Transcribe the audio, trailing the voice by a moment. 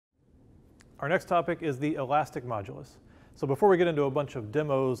Our next topic is the elastic modulus. So before we get into a bunch of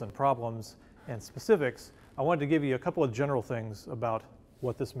demos and problems and specifics, I wanted to give you a couple of general things about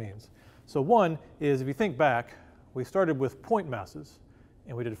what this means. So one is, if you think back, we started with point masses,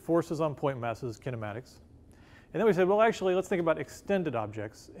 and we did forces on point masses, kinematics. And then we said, well, actually, let's think about extended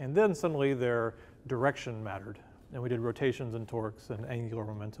objects. And then suddenly their direction mattered. And we did rotations and torques and angular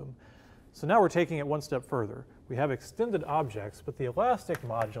momentum. So now we're taking it one step further. We have extended objects, but the elastic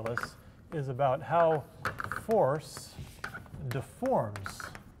modulus is about how force deforms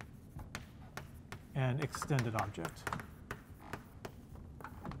an extended object.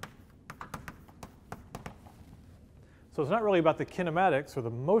 So it's not really about the kinematics or the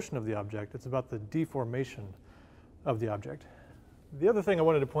motion of the object, it's about the deformation of the object. The other thing I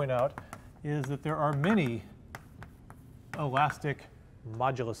wanted to point out is that there are many elastic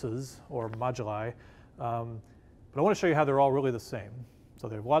moduluses or moduli, but I want to show you how they're all really the same. So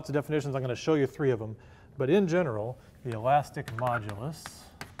there are lots of definitions. I'm going to show you 3 of them. But in general, the elastic modulus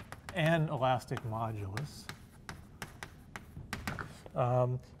and elastic modulus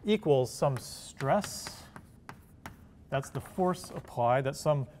equals some stress. That's the force applied. That's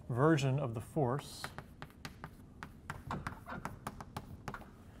some version of the force.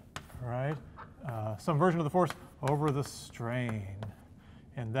 Right? Some version of the force over the strain.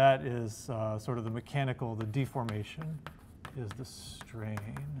 And that is sort of the mechanical, the deformation is the strain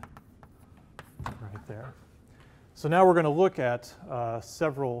right there. So now we're going to look at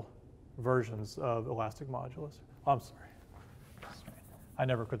several versions of elastic modulus. Oh, I'm sorry. I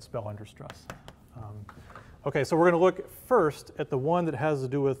never could spell under stress. Okay, so we're going to look first at the one that has to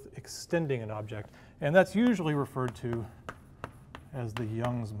do with extending an object, and that's usually referred to as the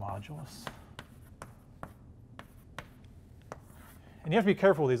Young's modulus. And you have to be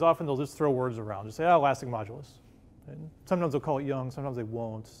careful with these. Often they'll just throw words around. Just say, oh, elastic modulus. And sometimes they'll call it Young, sometimes they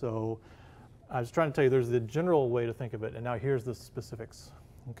won't. So I was trying to tell you there's the general way to think of it, and now here's the specifics.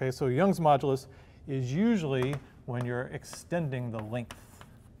 Okay, so Young's modulus is usually when you're extending the length.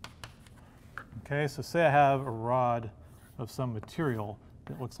 Okay, so say I have a rod of some material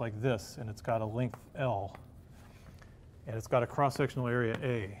that looks like this, and it's got a length L, and it's got a cross-sectional area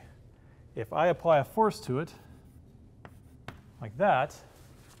A. If I apply a force to it, like that,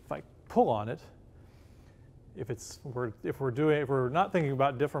 if I pull on it, if we're not thinking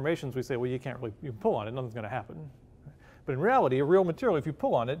about deformations, we say, well, you can pull on it, nothing's going to happen. But in reality, a real material, if you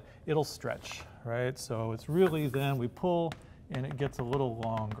pull on it, it'll stretch, right? So it's really then we pull and it gets a little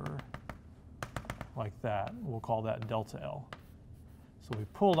longer, like that. We'll call that delta L. So we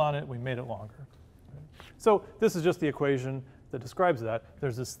pulled on it, we made it longer. Right? So this is just the equation that describes that.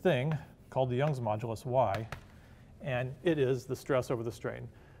 There's this thing called the Young's modulus Y, and it is the stress over the strain.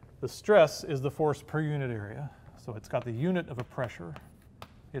 The stress is the force per unit area. So it's got the unit of a pressure.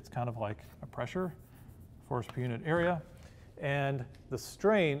 It's kind of like a pressure, force per unit area. And the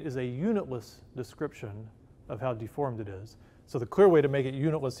strain is a unitless description of how deformed it is. So the clear way to make it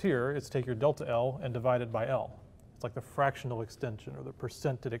unitless here is take your delta L and divide it by L. It's like the fractional extension or the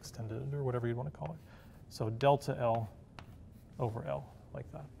percentage extended or whatever you want to call it. So delta L over L,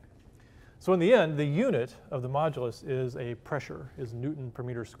 like that. So in the end, the unit of the modulus is a pressure, is Newton per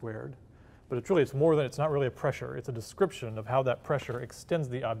meter squared. But it's more than, it's not really a pressure. It's a description of how that pressure extends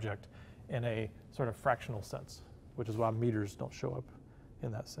the object in a sort of fractional sense, which is why meters don't show up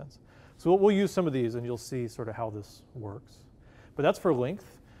in that sense. So we'll use some of these, and you'll see sort of how this works. But that's for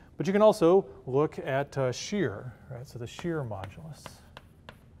length. But you can also look at shear, right? So the shear modulus,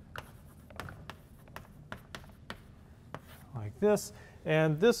 like this.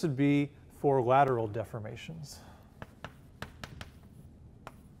 And this would be for lateral deformations.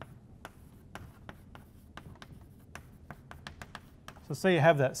 So say you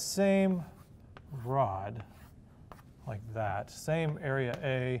have that same rod, like that, same area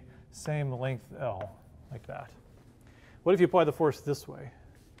A, same length L, like that. What if you apply the force this way?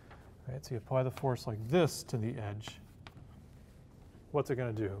 Right, so you apply the force like this to the edge. What's it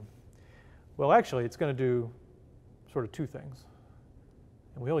going to do? Well, actually, it's going to do sort of 2 things.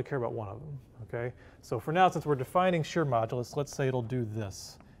 And we only care about one of them, okay? So for now, since we're defining shear modulus, let's say it'll do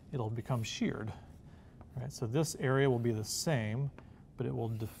this. It'll become sheared, right? So this area will be the same, but it will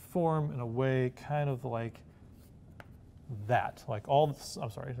deform in a way kind of like that. Like all the,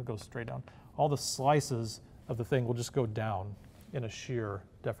 I'm sorry, it'll go straight down. All the slices of the thing will just go down in a shear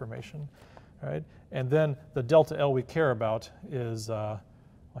deformation, right? And then the delta L we care about is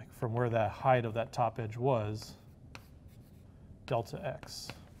like from where that height of that top edge was, delta x.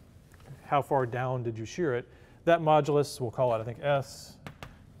 How far down did you shear it? That modulus, we'll call it, I think, S,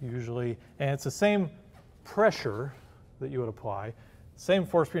 usually. And it's the same pressure that you would apply. Same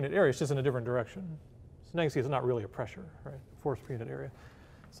force per unit area, it's just in a different direction. So now you can see it's not really a pressure, right? Force per unit area.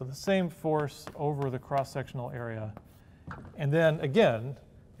 So the same force over the cross-sectional area. And then again,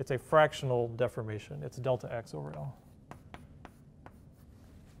 it's a fractional deformation. It's delta x over L.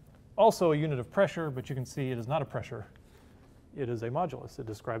 Also a unit of pressure, but you can see it is not a pressure. It is a modulus. It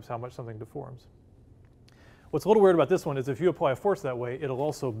describes how much something deforms. What's a little weird about this one is if you apply a force that way, it'll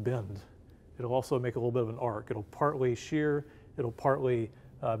also bend. It'll also make a little bit of an arc. It'll partly shear, it'll partly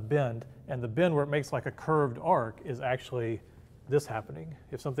bend. And the bend where it makes like a curved arc is actually this happening.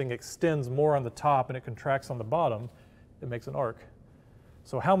 If something extends more on the top and it contracts on the bottom, it makes an arc.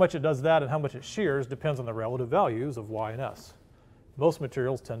 So how much it does that and how much it shears depends on the relative values of y and s. Most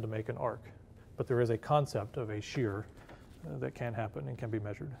materials tend to make an arc, but there is a concept of a shear that can happen and can be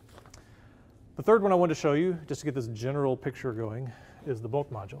measured. The third one I wanted to show you, just to get this general picture going, is the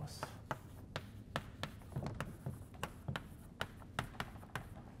bulk modulus.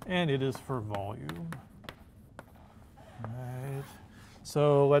 And it is for volume. Right.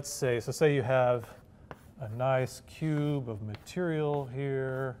 So let's say you have a nice cube of material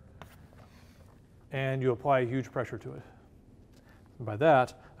here, and you apply a huge pressure to it. And by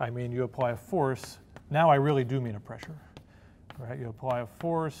that, I mean you apply a force. Now I really do mean a pressure. Right? You apply a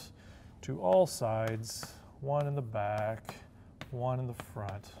force to all sides, one in the back, one in the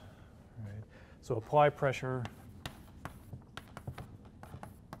front. Right? So apply pressure.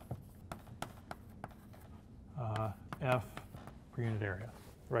 F per unit area,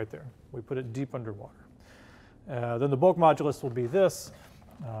 right there. We put it deep underwater. Then the bulk modulus will be this,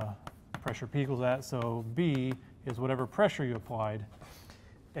 pressure P equals that, so B is whatever pressure you applied.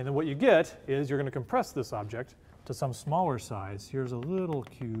 And then what you get is you're going to compress this object to some smaller size. Here's a little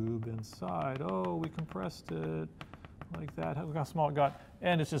cube inside. Oh, we compressed it like that. Look how small it got.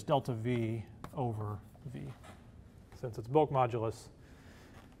 And it's just delta V over V. Since it's bulk modulus,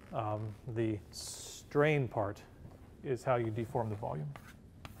 the strain part is how you deform the volume.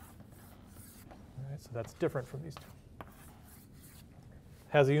 All right, so that's different from these two.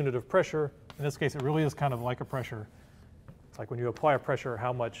 Has a unit of pressure. In this case, it really is kind of like a pressure. It's like when you apply a pressure,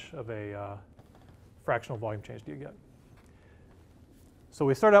 how much of a fractional volume change do you get? So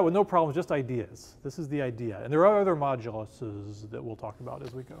we start out with no problems, just ideas. This is the idea. And there are other moduluses that we'll talk about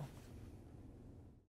as we go.